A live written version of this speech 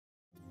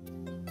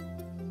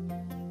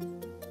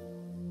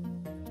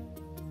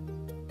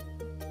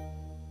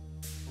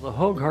The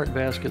Hoag Heart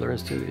Vascular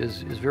Institute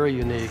is very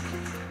unique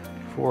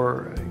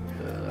for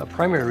a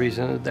primary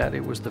reason that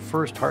it was the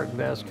first heart and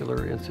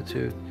vascular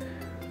institute,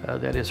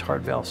 that is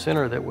heart valve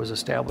center, that was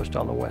established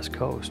on the West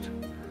Coast.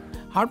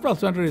 Heart Valve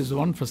Center is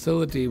one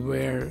facility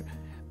where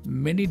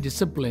many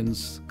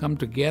disciplines come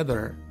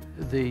together.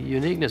 The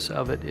uniqueness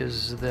of it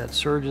is that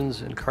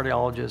surgeons and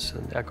cardiologists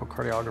and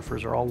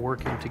echocardiographers are all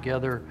working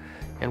together,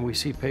 and we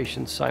see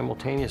patients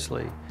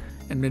simultaneously.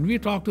 And when we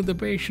talk to the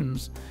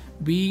patients,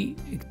 we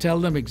tell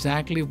them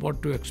exactly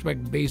what to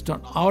expect based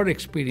on our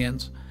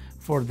experience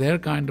for their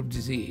kind of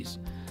disease.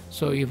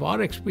 So if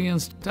our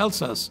experience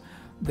tells us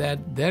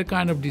that their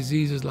kind of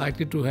disease is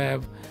likely to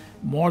have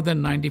more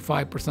than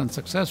 95%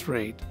 success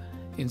rate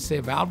in, say,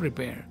 valve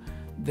repair,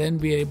 then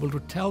we are able to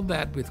tell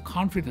that with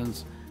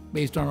confidence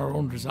based on our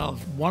own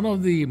results. One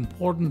of the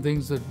important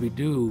things that we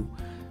do,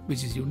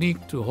 which is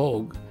unique to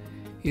Hoag,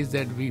 is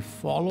that we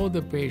follow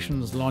the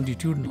patients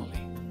longitudinally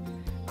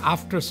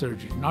after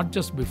surgery, not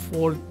just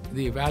before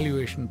the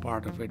evaluation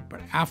part of it, but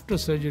after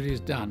surgery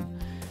is done.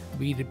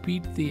 We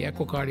repeat the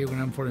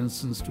echocardiogram, for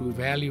instance, to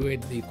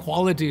evaluate the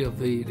quality of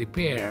the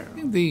repair.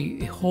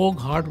 The Hoag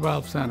Heart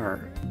Valve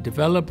Center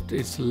developed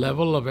its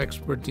level of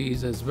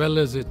expertise as well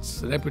as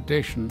its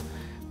reputation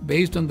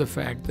based on the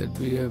fact that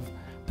we have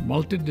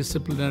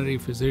multidisciplinary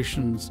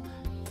physicians.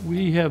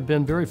 We have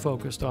been very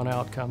focused on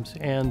outcomes,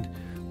 and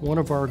one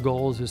of our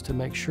goals is to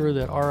make sure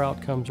that our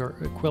outcomes are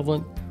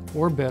equivalent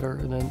or better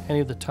than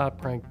any of the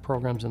top-ranked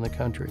programs in the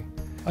country.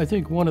 I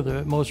think one of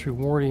the most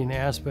rewarding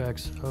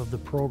aspects of the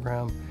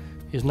program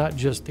is not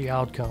just the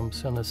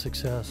outcomes and the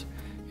success.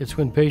 It's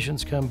when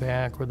patients come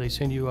back or they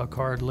send you a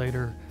card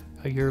later,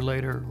 a year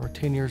later or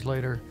 10 years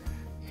later,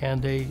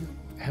 and they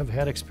have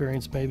had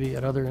experience maybe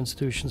at other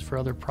institutions for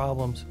other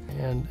problems,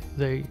 and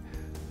they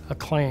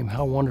acclaim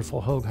how wonderful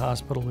Hoag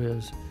Hospital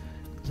is,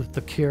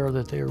 the care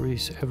that they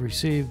have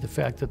received, the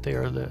fact that they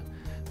are the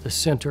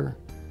center.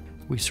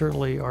 We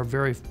certainly are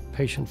very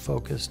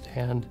patient-focused,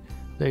 and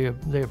they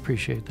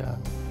appreciate that.